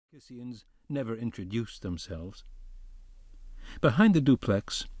Kissians never introduced themselves. Behind the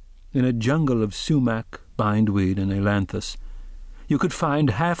duplex, in a jungle of sumac, bindweed, and ailanthus, you could find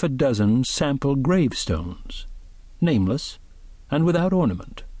half a dozen sample gravestones, nameless and without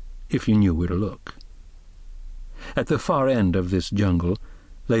ornament, if you knew where to look. At the far end of this jungle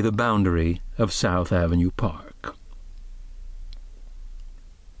lay the boundary of South Avenue Park.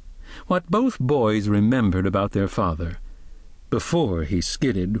 What both boys remembered about their father, before he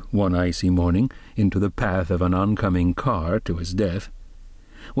skidded one icy morning into the path of an oncoming car to his death,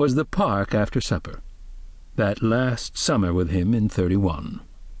 was the park after supper, that last summer with him in '31.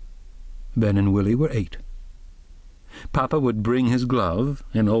 Ben and Willie were 8. Papa would bring his glove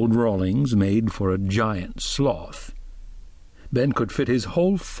and old Rawlings made for a giant sloth. Ben could fit his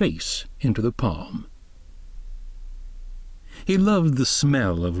whole face into the palm. He loved the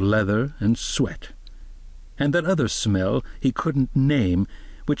smell of leather and sweat, and that other smell he couldn't name,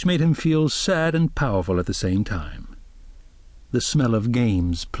 which made him feel sad and powerful at the same time. The smell of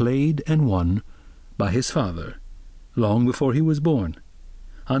games played and won by his father, long before he was born,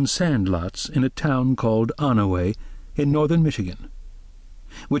 on sandlots in a town called Onaway in northern Michigan,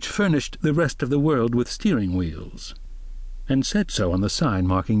 which furnished the rest of the world with steering wheels, and said so on the sign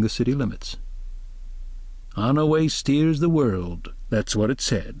marking the city limits. "Onaway steers the world, that's what it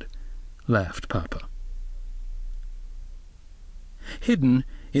said," laughed Papa. Hidden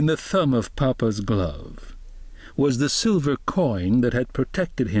in the thumb of Papa's glove was the silver coin that had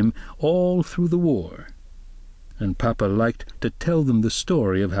protected him all through the war, and Papa liked to tell them the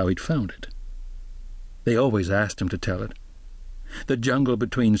story of how he'd found it. They always asked him to tell it. The jungle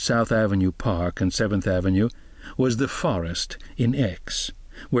between South Avenue Park and 7th Avenue was the forest in X,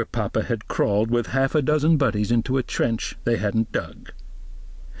 where Papa had crawled with half a dozen buddies into a trench they hadn't dug,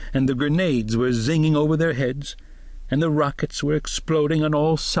 and the grenades were zinging over their heads, and the rockets were exploding on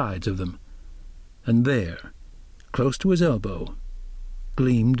all sides of them. And there, close to his elbow,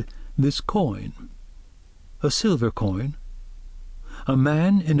 gleamed this coin, a silver coin, a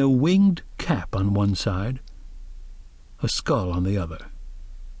man in a winged cap on one side, a skull on the other.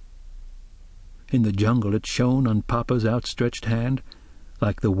 In the jungle it shone on Papa's outstretched hand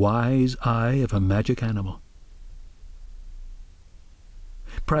like the wise eye of a magic animal.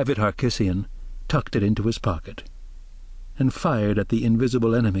 Private Harkissian tucked it into his pocket and fired at the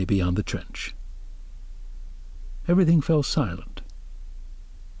invisible enemy beyond the trench. Everything fell silent.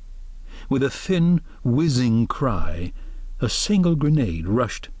 With a thin, whizzing cry, a single grenade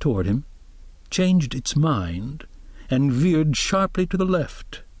rushed toward him, changed its mind, and veered sharply to the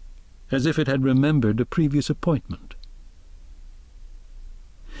left, as if it had remembered a previous appointment.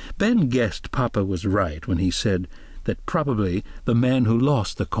 Ben guessed Papa was right when he said that probably the man who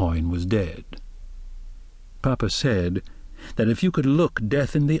lost the coin was dead. Papa said that if you could look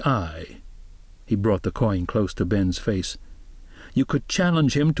death in the eye, he brought the coin close to Ben's face, you could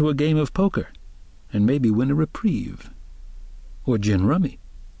challenge him to a game of poker and maybe win a reprieve, or gin rummy,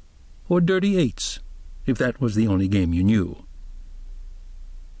 or dirty eights, if that was the only game you knew.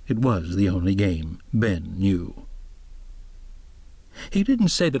 It was the only game Ben knew. He didn't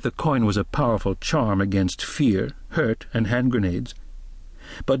say that the coin was a powerful charm against fear, hurt, and hand grenades,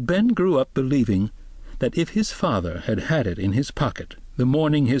 but Ben grew up believing that if his father had had it in his pocket the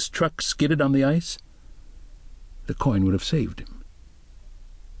morning his truck skidded on the ice, the coin would have saved him.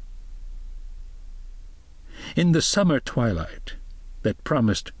 In the summer twilight that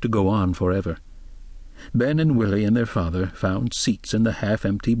promised to go on forever, Ben and Willie and their father found seats in the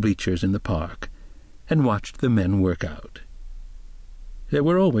half-empty bleachers in the park and watched the men work out. There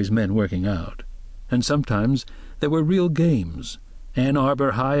were always men working out, and sometimes there were real games, Ann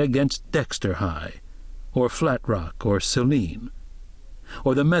Arbor High against Dexter High, or Flat Rock or Saline,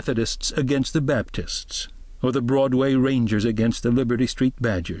 or the Methodists against the Baptists, or the Broadway Rangers against the Liberty Street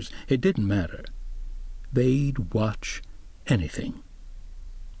Badgers. It didn't matter. They'd watch anything.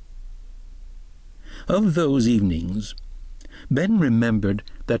 Of those evenings, Ben remembered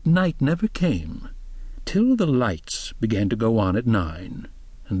that night never came till the lights began to go on at 9,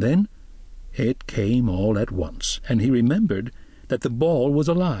 and then it came all at once, and he remembered that the ball was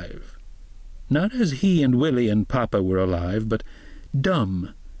alive. Not as he and Willie and Papa were alive, but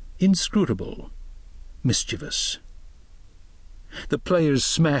dumb, inscrutable, mischievous. The players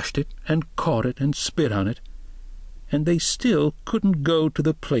smashed it and caught it and spit on it, and they still couldn't go to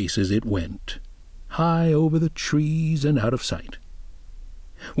the places it went, high over the trees and out of sight.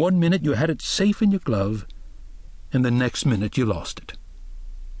 One minute you had it safe in your glove, and the next minute you lost it.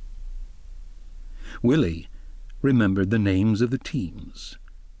 Willie remembered the names of the teams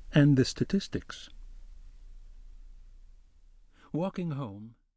and the statistics. Walking home,